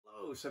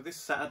So this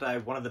Saturday,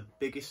 one of the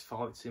biggest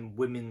fights in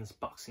women's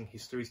boxing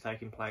history is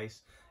taking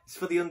place. It's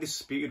for the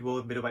undisputed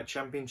world middleweight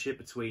championship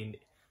between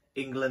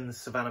England's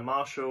Savannah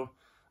Marshall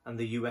and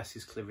the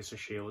US's Clarissa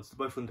Shields. They're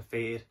both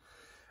undefeated,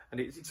 and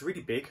it's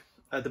really big.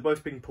 They're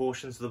both big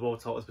portions of the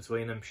world titles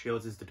between them.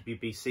 Shields is the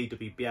WBC,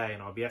 WBA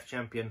and IBF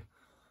champion,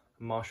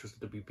 and Marshall's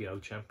the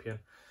WBO champion.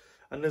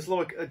 And there's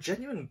like a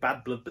genuine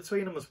bad blood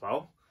between them as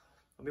well.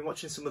 I've been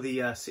watching some of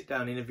the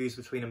sit-down interviews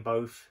between them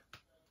both,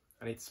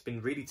 and it's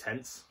been really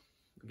tense.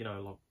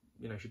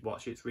 You should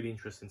watch it. It's really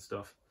interesting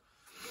stuff.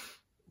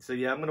 So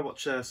yeah, I'm going to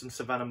watch some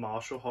Savannah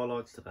Marshall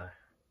highlights today.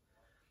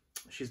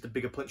 She's the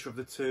bigger puncher of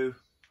the two.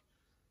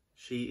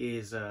 She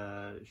is,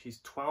 she's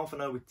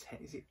 12-0 with 10,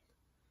 is it?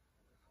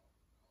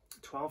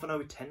 12-0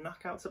 with 10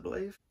 knockouts, I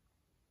believe.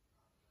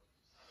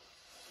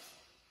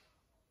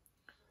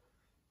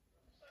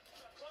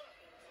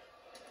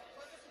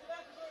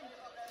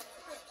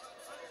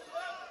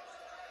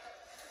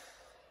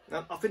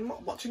 Now, I've been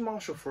watching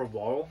Marshall for a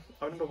while.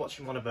 I remember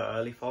watching one of her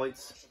early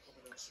fights.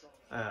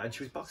 And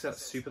she was boxing at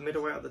super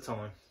middleweight at the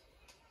time.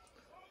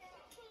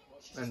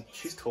 And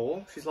she's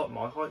tall. She's like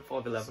my height,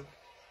 5'11".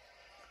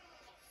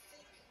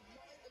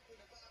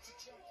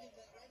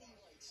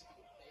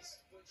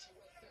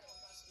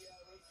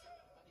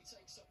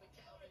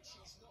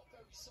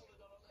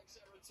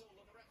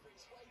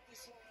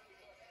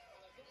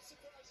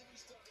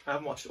 I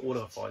haven't watched all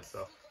of her fights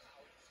though.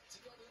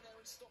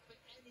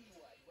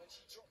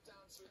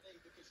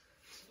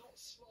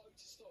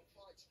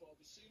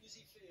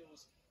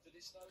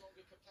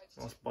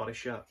 Nice body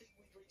shot.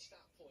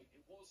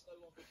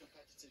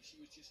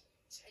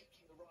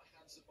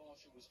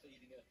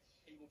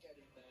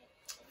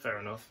 Fair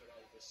enough.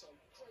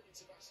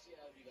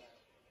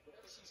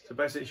 So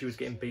basically she was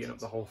getting beaten up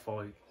the whole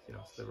fight, you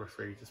know, so the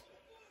referee just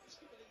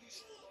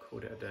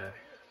called it a day.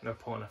 No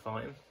point in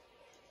fighting.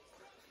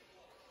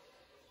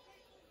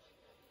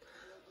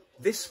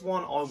 This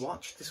one I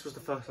watched, this was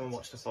the first time I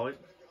watched the fight.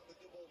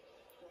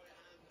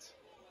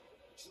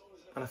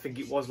 And I think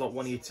it was like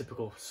one of your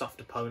typical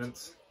soft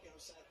opponents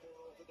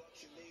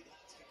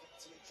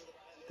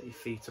that you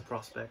feed to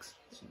prospects.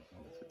 That's what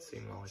it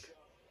seemed like.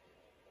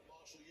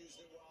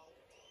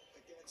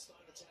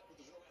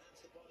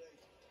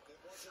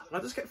 And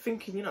I just kept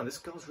thinking, you know, this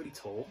girl's really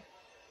tall.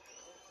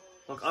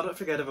 Like, I don't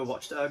think I'd ever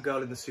watched a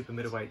girl in the super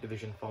middleweight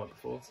division fight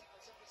before.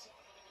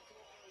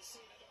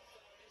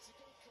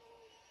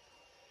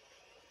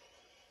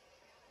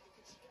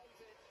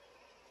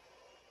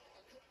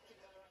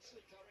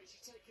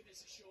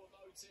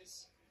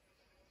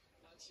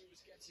 She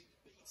was getting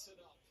beaten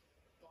up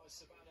by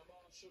Savannah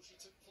Marshall. She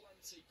took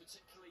plenty,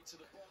 particularly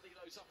to the body,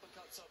 those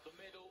uppercuts up the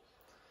middle.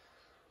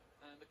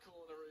 And the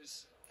corner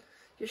is...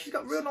 Yeah, she's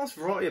got real nice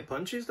variety of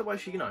punches. The way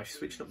she, you know, she's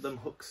switching up them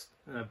hooks,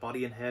 you know,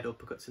 body and head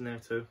uppercuts in there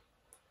too.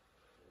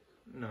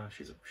 No,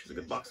 she's a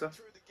good boxer.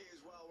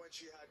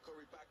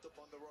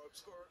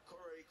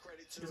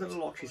 She doesn't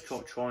look like she's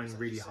trying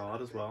really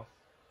hard as well.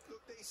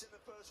 Just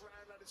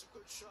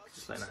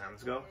letting her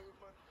hands go.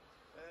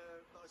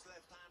 Nice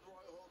left hand,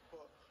 right hook,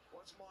 but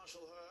once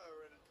Marshall hurt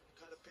her and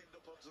kind of pinned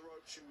up onto the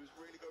rope, she was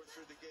really going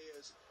through the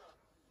gears.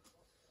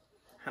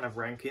 Hannah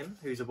Rankin,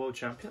 who's a world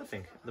champion, I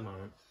think, at the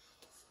moment.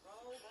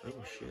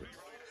 Oh shit.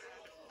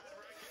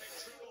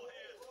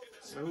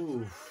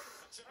 Ooh.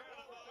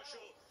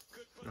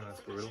 No,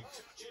 that's brutal.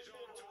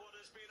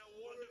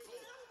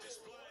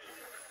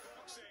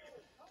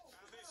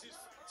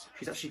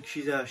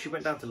 She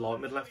went down to light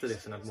middle after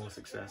this and had more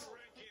success.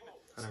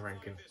 Hannah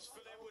Rankin.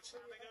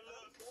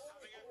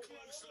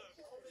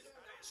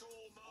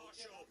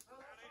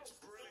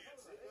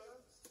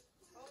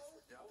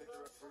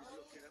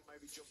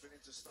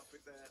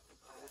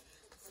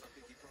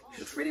 She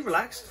looks really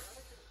relaxed.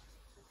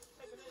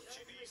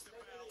 She needs the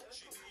belt,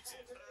 she needs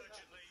it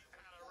urgently,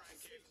 Hannah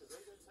Rankin,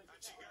 and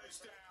she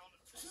goes down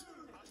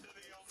under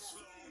the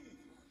onslaught.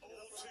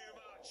 All too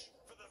much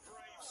for the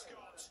brave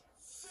Scot.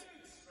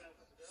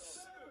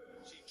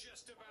 She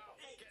just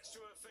about gets to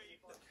her feet.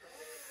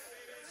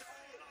 It is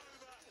all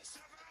over.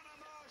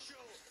 Savannah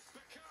Marshall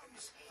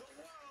becomes the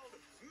world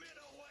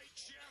middleweight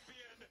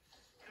champion,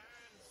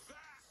 and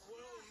that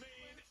will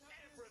mean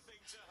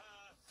everything to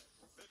her.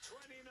 The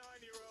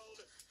 29-year-old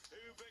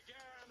who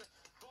began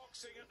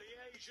boxing at the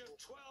age of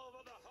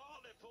 12 at the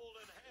Hartlepool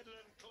and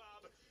Headland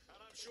Club, and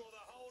I'm sure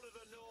the whole of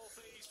the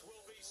North East will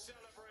be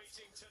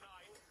celebrating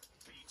tonight.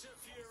 Peter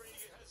Fury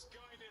has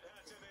guided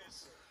her to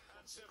this,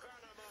 and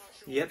Savannah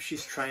Marshall... Yep,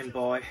 she's trained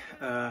by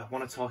one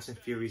of Tyson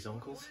Fury's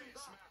uncles,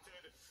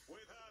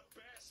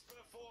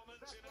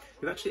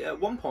 who actually at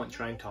one point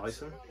trained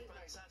Tyson.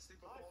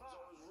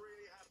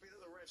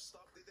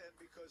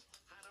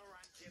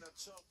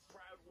 Tough,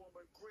 proud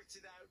woman,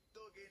 gritted out,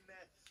 dug in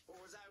there, but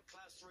was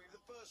outclassed through.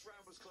 The first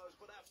round was close,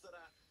 but after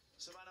that,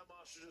 Savannah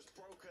Marshall just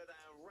broke her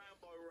down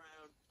round by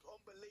round.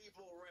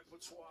 Unbelievable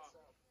repertoire,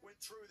 went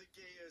through the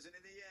gears, and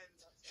in the end,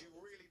 she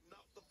really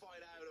knocked the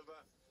fight out of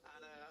her.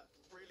 And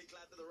really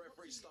glad that the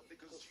referee stopped,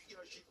 because you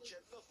know she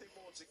had nothing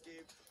more to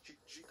give.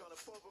 She got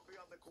above and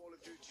beyond the call of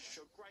duty.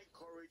 She showed great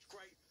courage,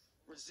 great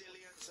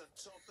resilience and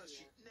toughness.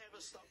 She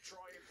never stopped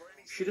trying for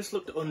anything. She just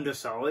looked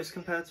undersized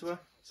compared to her.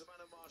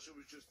 Savannah Marshall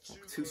was just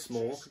Too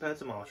small compared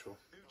to Marshall.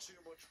 Knew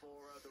too much for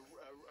her.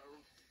 Her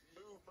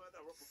movement,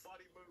 her upper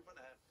body movement,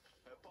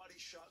 her body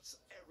shots,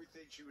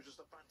 everything. She was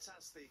just a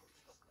fantastic,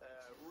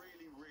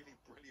 really, really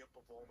brilliant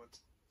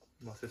performance.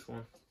 What's this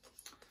one?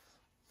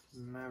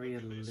 Maria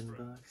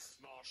Lindbergh.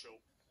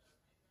 Marshall.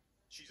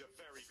 She's a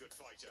very good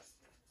fighter.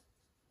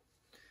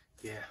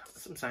 Yeah,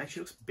 that's what I'm saying. She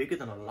looks bigger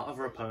than a lot of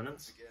her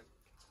opponents.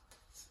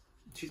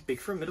 She's big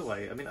for a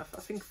middleweight. I mean, I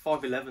think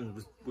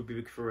 5'11" would be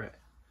big for it.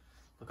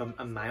 Like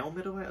a male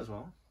middleweight as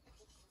well.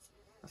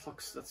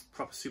 That's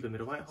proper super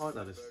middleweight height.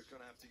 That is.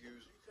 Gonna have to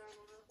use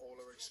all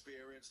her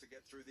experience to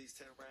get through these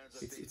 10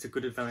 rounds. It's a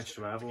good advantage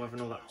to have,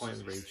 having all that point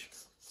and reach.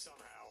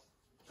 Somehow,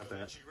 I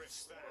bet. she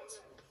risks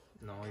that.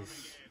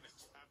 Nice.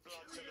 And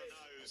blood to the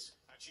nose,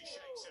 and she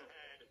shakes her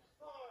head.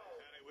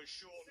 And it was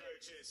short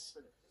notice,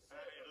 and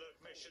it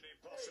looked mission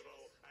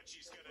impossible, and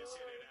she's going to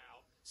sit it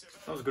out.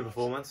 That was a good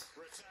performance.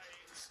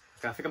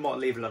 Okay, I think I might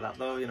leave it like that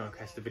though, you know, in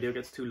case the video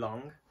gets too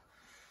long.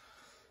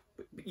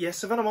 But yeah,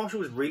 Savannah Marshall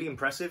was really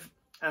impressive,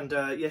 and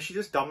yeah, she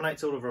just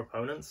dominates all of her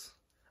opponents,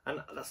 and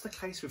that's the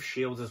case with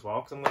Shields as well.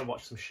 Because I'm going to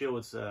watch some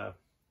Shields in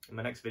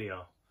my next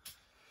video.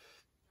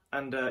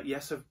 And yeah,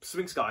 so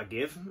something's got to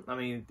give. I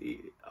mean,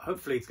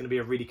 hopefully it's going to be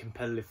a really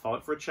competitive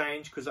fight for a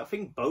change, because I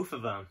think both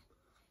of them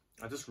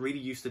are just really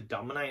used to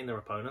dominating their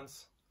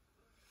opponents.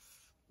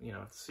 You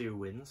know, to see who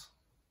wins.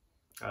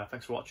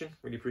 Thanks for watching.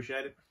 Really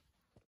appreciate it.